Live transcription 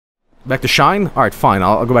Back to Shine? Alright, fine.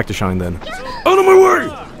 I'll go back to Shine then. Out of my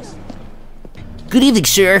way! Good evening,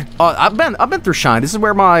 sir. I've been through Shine. This is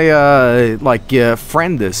where my,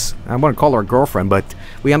 friend is. I want to call her a girlfriend, but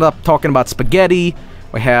we ended up talking about spaghetti.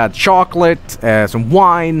 We had chocolate, some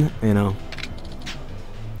wine, you know.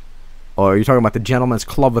 Oh, you're talking about the Gentleman's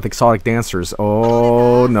Club with exotic dancers.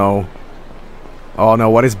 Oh, no. Oh, no.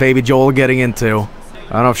 What is Baby Joel getting into?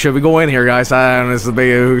 I don't know. Should we go in here, guys? I don't know. This is a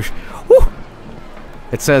big... Woo!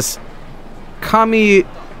 It says... Kamurocho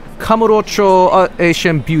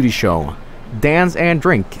Asian Beauty Show. Dance and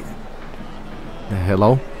drink.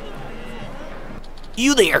 Hello?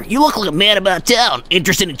 You there. You look like a man about town.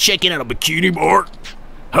 Interested in checking out a bikini bar?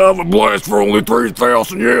 Have a blast for only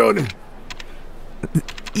 3,000 yen.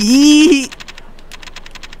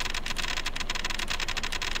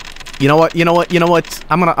 You know what?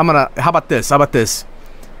 I'm gonna. How about this?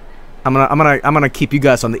 I'm gonna keep you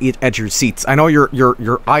guys on the edge of your seats. I know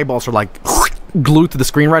your eyeballs are like glued to the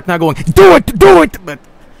screen right now, going, do it. But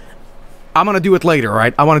I'm gonna do it later, all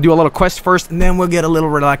right? I want to do a little quest first, and then we'll get a little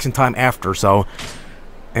relaxing time after. So,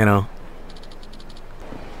 you know.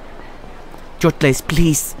 Jotles,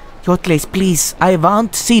 please. Jotles, please. I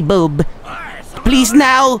want to see boob. Please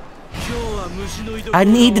now. I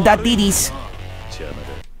need that ditties.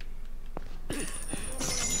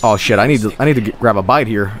 Oh shit! I need to grab a bite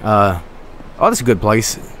here. Oh, this is a good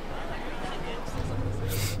place.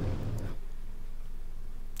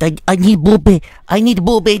 I need boobe. I need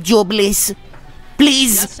boobe, Jobles.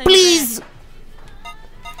 Please.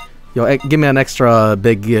 Yo, give me an extra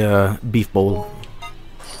big beef bowl.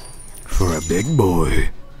 For a big boy.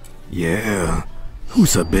 Yeah.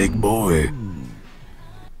 Who's a big boy?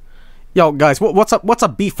 Yo, guys, what's up? What's a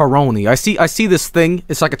beefaroni? I see this thing.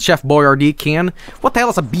 It's like a Chef Boyardee can. What the hell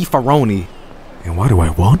is a beefaroni? And why do I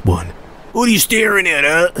want one? What are you staring at,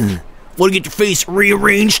 huh? Want to get your face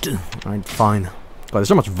rearranged? Alright, fine. God, there's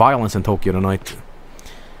so much violence in Tokyo tonight.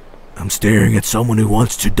 I'm staring at someone who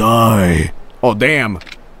wants to die. Oh, damn.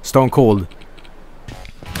 Stone Cold.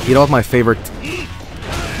 You know what my favorite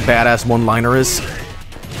badass one-liner is?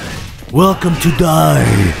 Welcome to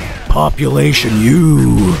die, population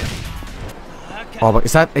you. Oh, but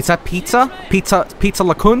is that pizza? Pizza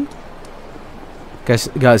Lacun? Guys,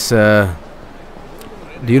 do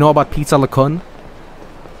you know about Pizza Lacun?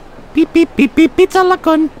 Beep, Pizza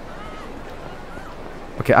Lacun.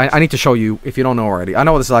 Okay, I need to show you if you don't know already. I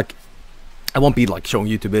know this is like, I won't be like showing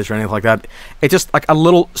YouTube this or anything like that. It's just like a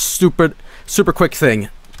little super quick thing.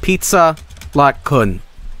 Pizza Lacun.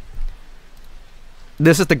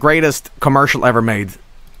 This is the greatest commercial ever made.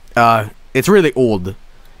 It's really old,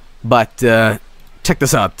 but check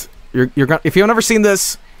this out. You're gonna, if you've never seen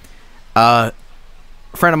this, a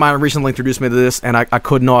friend of mine recently introduced me to this, and I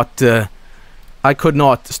could not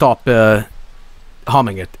stop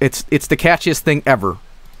humming it. It's the catchiest thing ever.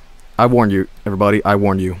 I warn you, everybody. I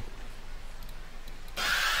warn you.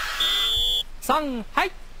 Song hi.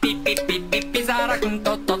 Beep beep beep beep pizza kun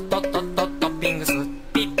to toppings.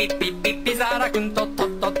 Beep beep beep beep pizza kun to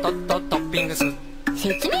toppings.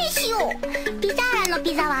 説明しよう。ピザーラの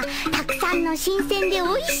ピザはたくさんの新鮮で美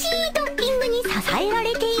味しいトッピングに支えら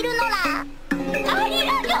れているのだ。あり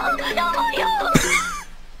がとう、どうもよ。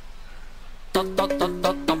ト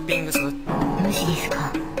ッピングス。よろしいです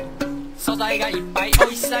か。素材がいっぱい、美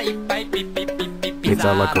味しさいっぱい、ピッピッピッピッピ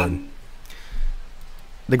ザ Pizza Lacun.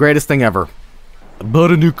 The greatest thing ever. I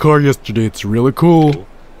bought a new car yesterday. It's really cool.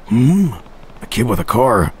 A kid with a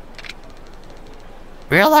car.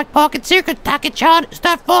 Real like Pocket Secret, Taki-chan. Is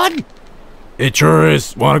that fun? It sure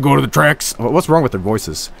is. Want to go to the tracks? What's wrong with their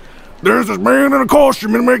voices? There's this man in a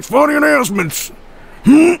costume and makes funny announcements.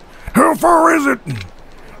 How far is it?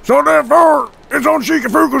 It's not that far. It's on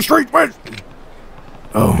Shikafuku Street West.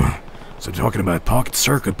 Oh, so talking about Pocket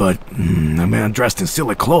Circuit, but a man dressed in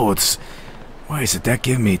silly clothes. Why is it that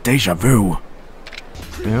giving me deja vu?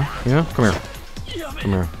 Yeah, come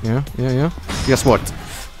here. Yeah. Guess what?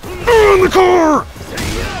 In the car!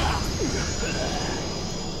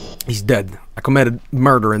 He's dead. I committed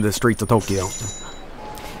murder in the streets of Tokyo.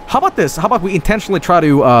 How about this? How about we intentionally try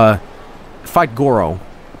to fight Goro?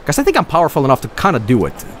 Because I think I'm powerful enough to kind of do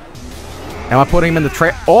it. Am I putting him in the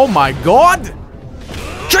tray? Oh my god!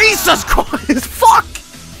 Jesus Christ! Fuck!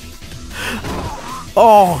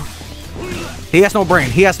 Oh. He has no brain.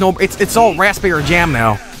 He has no... It's all raspberry jam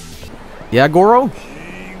now. Yeah, Goro?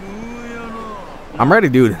 I'm ready,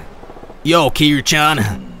 dude. Yo,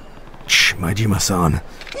 Kiryu-chan. Shh, Majima-san.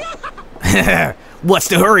 What's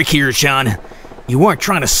the hurry, Kiryu-chan? You weren't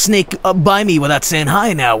trying to sneak up by me without saying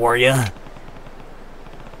hi now, were ya?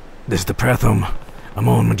 This is the Pratham. I'm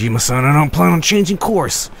on, Majima-san. I don't plan on changing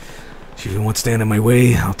course. If you won't stand in my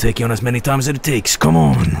way, I'll take you on as many times as it takes. Come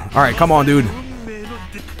on. Alright, come on, dude.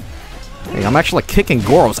 Hey, I'm actually kicking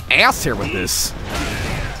Goro's ass here with this.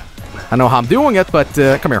 I know how I'm doing it, but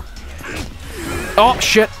come here. Oh,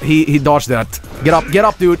 shit. He dodged that. Get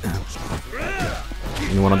up, dude.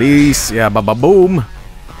 Any one of these. Yeah, ba-ba-boom.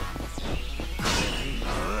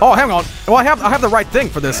 Oh, hang on. Well, I have the right thing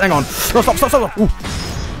for this. Hang on. No, stop. Ooh.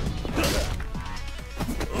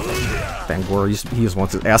 Dang, Goro, he just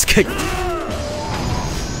wants his ass kicked.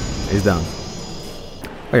 He's down.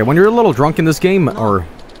 Okay, when you're a little drunk in this game, or...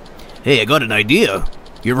 Hey, I got an idea.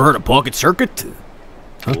 You ever heard of Pocket Circuit?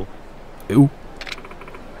 Huh? Ooh.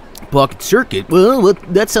 Pocket Circuit? Well,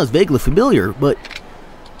 that sounds vaguely familiar, but...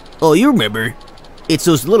 Oh, you remember. It's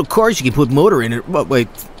those little cars you can put motor in it. But wait.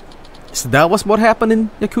 So that was what happened in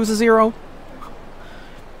Yakuza 0?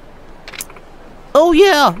 Oh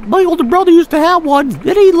yeah, my older brother used to have one,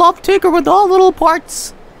 and he loved tinkering with all little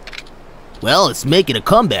parts. Well, it's making a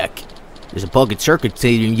comeback. There's a Pocket Circuit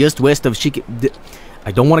stadium just west of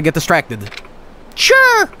I don't want to get distracted.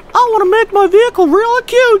 Sure, I want to make my vehicle really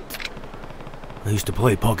cute. I used to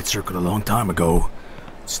play Pocket Circuit a long time ago.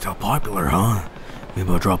 It's still popular, huh? Maybe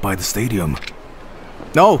I'll drop by the stadium.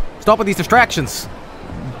 No! Stop with these distractions!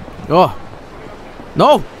 Oh!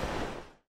 No!